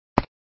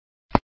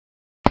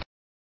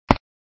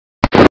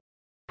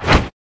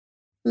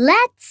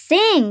Let's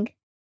sing.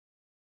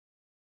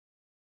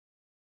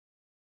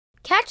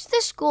 Catch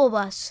the School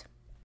Bus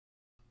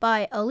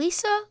by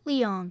Alyssa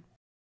Liang.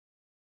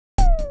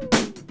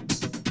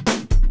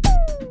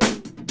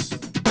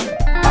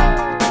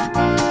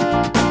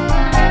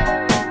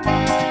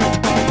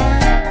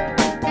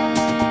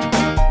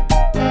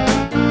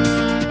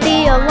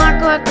 The alarm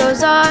clock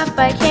goes off,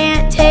 I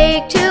can't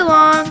take too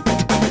long.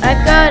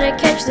 I've gotta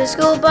catch the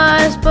school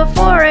bus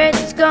before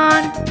it's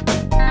gone.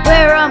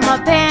 Where are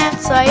my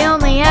pants? I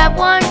only have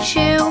one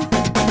shoe.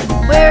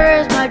 Where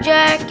is my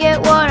jacket?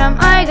 What am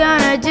I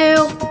gonna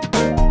do?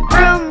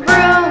 Vroom,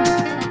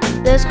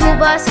 vroom, the school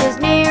bus is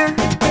near.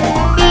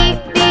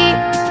 Beep, beep,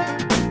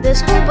 the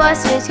school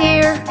bus is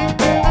here.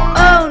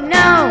 Oh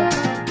no,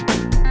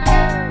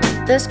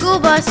 the school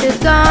bus is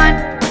gone.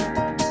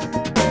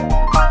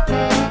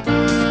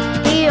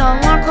 The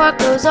alarm clock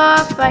goes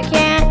off, I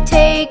can't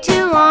take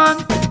too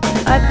long.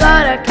 I've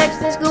gotta catch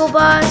the school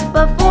bus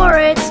before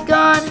it's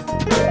gone.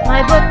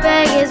 My book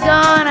bag is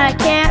gone, I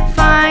can't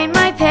find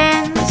my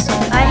pens.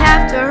 I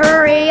have to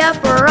hurry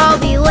up or I'll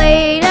be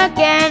late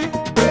again.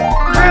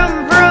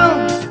 Vroom,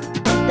 vroom,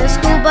 the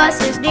school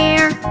bus is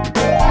near.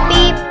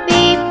 Beep,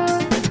 beep,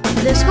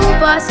 the school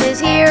bus is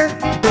here.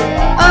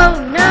 Oh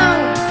no,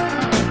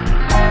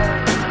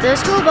 the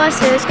school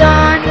bus is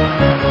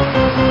gone.